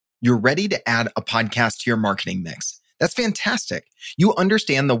You're ready to add a podcast to your marketing mix. That's fantastic. You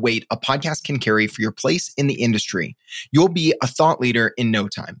understand the weight a podcast can carry for your place in the industry. You'll be a thought leader in no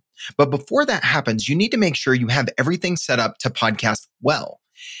time. But before that happens, you need to make sure you have everything set up to podcast well.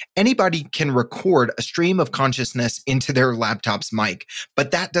 Anybody can record a stream of consciousness into their laptop's mic,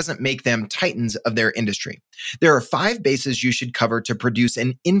 but that doesn't make them titans of their industry. There are 5 bases you should cover to produce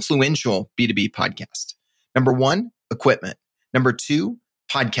an influential B2B podcast. Number 1, equipment. Number 2,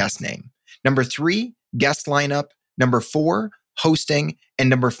 podcast name. Number 3, guest lineup. Number 4, hosting. And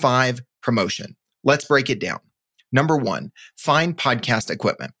number 5, promotion. Let's break it down. Number 1, find podcast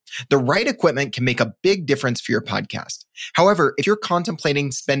equipment. The right equipment can make a big difference for your podcast. However, if you're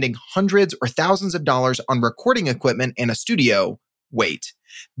contemplating spending hundreds or thousands of dollars on recording equipment in a studio, wait.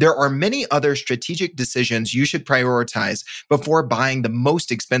 There are many other strategic decisions you should prioritize before buying the most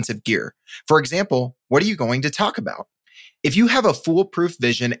expensive gear. For example, what are you going to talk about? If you have a foolproof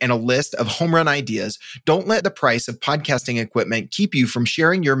vision and a list of home run ideas, don't let the price of podcasting equipment keep you from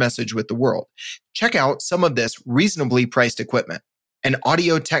sharing your message with the world. Check out some of this reasonably priced equipment. An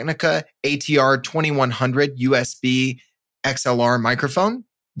Audio-Technica ATR 2100 USB XLR microphone,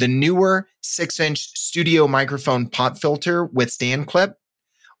 the newer 6-inch studio microphone pop filter with stand clip,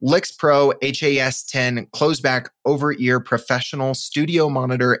 Lix Pro HAS10 closeback over-ear professional studio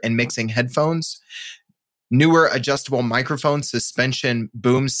monitor and mixing headphones, newer adjustable microphone suspension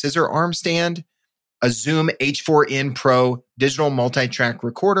boom scissor arm stand, a Zoom H4n Pro digital multi-track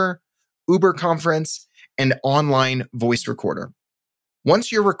recorder, Uber conference, and online voice recorder.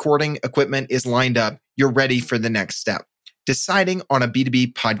 Once your recording equipment is lined up, you're ready for the next step, deciding on a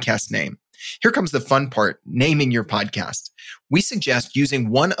B2B podcast name. Here comes the fun part, naming your podcast. We suggest using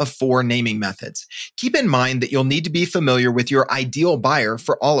one of 4 naming methods. Keep in mind that you'll need to be familiar with your ideal buyer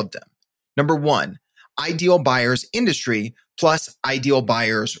for all of them. Number 1, ideal buyer's industry plus ideal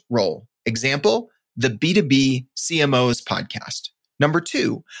buyer's role. Example, the B2B CMO's podcast. Number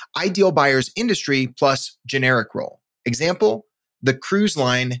 2, ideal buyer's industry plus generic role. Example, the cruise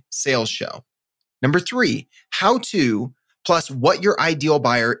line sales show. Number 3, how to plus what your ideal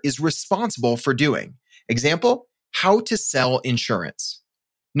buyer is responsible for doing. Example, how to sell insurance.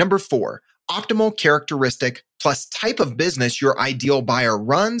 Number 4, optimal characteristic plus type of business your ideal buyer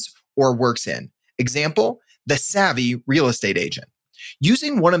runs or works in. Example, the savvy real estate agent.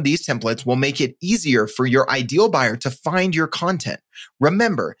 Using one of these templates will make it easier for your ideal buyer to find your content.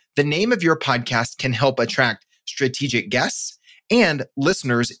 Remember, the name of your podcast can help attract strategic guests and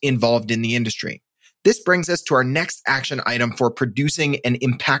listeners involved in the industry. This brings us to our next action item for producing an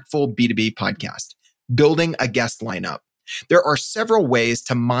impactful B2B podcast, building a guest lineup. There are several ways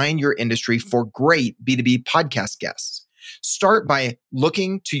to mine your industry for great B2B podcast guests. Start by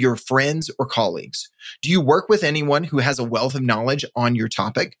looking to your friends or colleagues. Do you work with anyone who has a wealth of knowledge on your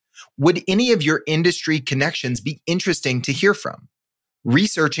topic? Would any of your industry connections be interesting to hear from?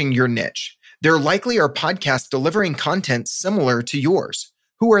 Researching your niche. There likely are podcasts delivering content similar to yours.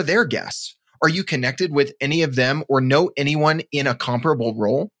 Who are their guests? Are you connected with any of them or know anyone in a comparable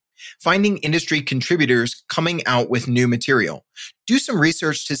role? Finding industry contributors coming out with new material. Do some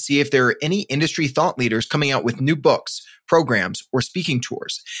research to see if there are any industry thought leaders coming out with new books, programs, or speaking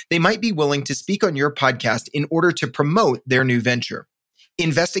tours. They might be willing to speak on your podcast in order to promote their new venture.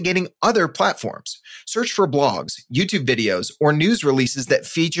 Investigating other platforms. Search for blogs, YouTube videos, or news releases that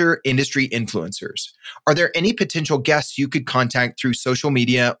feature industry influencers. Are there any potential guests you could contact through social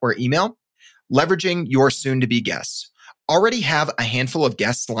media or email? Leveraging your soon-to-be guests. Already have a handful of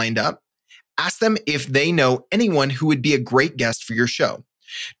guests lined up? Ask them if they know anyone who would be a great guest for your show.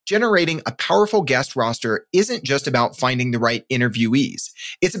 Generating a powerful guest roster isn't just about finding the right interviewees.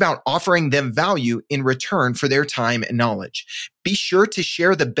 It's about offering them value in return for their time and knowledge. Be sure to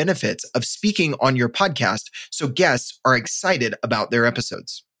share the benefits of speaking on your podcast so guests are excited about their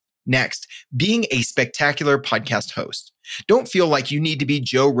episodes. Next, being a spectacular podcast host. Don't feel like you need to be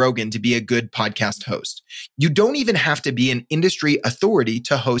Joe Rogan to be a good podcast host. You don't even have to be an industry authority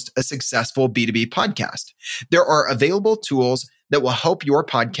to host a successful B2B podcast. There are available tools that will help your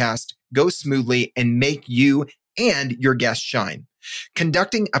podcast go smoothly and make you and your guests shine.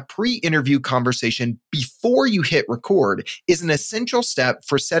 Conducting a pre-interview conversation before you hit record is an essential step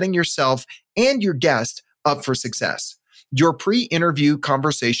for setting yourself and your guest up for success. Your pre-interview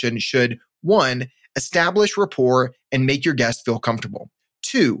conversation should, 1, establish rapport and make your guest feel comfortable.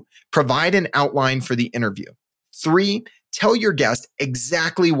 2, provide an outline for the interview. 3, tell your guest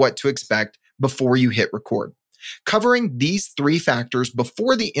exactly what to expect before you hit record. Covering these 3 factors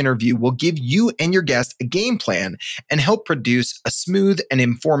before the interview will give you and your guest a game plan and help produce a smooth and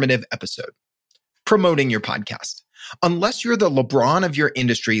informative episode. Promoting your podcast. Unless you're the LeBron of your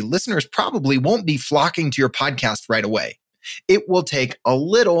industry, listeners probably won't be flocking to your podcast right away. It will take a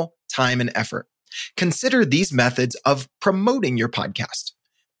little time and effort. Consider these methods of promoting your podcast.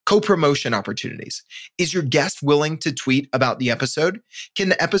 Co-promotion opportunities. Is your guest willing to tweet about the episode? Can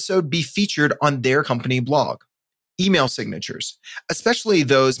the episode be featured on their company blog? Email signatures, especially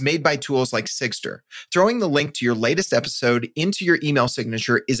those made by tools like Sigster. Throwing the link to your latest episode into your email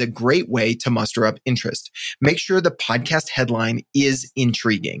signature is a great way to muster up interest. Make sure the podcast headline is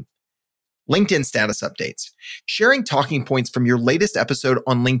intriguing. LinkedIn status updates. Sharing talking points from your latest episode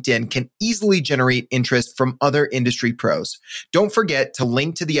on LinkedIn can easily generate interest from other industry pros. Don't forget to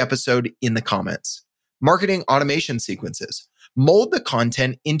link to the episode in the comments. Marketing automation sequences. Mold the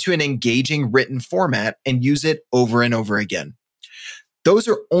content into an engaging written format and use it over and over again. Those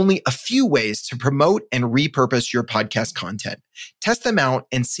are only a few ways to promote and repurpose your podcast content. Test them out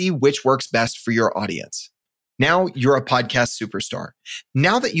and see which works best for your audience. Now you're a podcast superstar.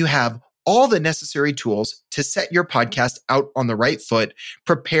 Now that you have all the necessary tools to set your podcast out on the right foot,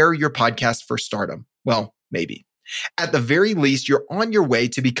 prepare your podcast for stardom. Well, maybe. At the very least, you're on your way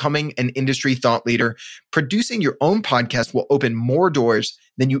to becoming an industry thought leader. Producing your own podcast will open more doors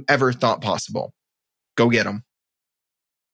than you ever thought possible. Go get them.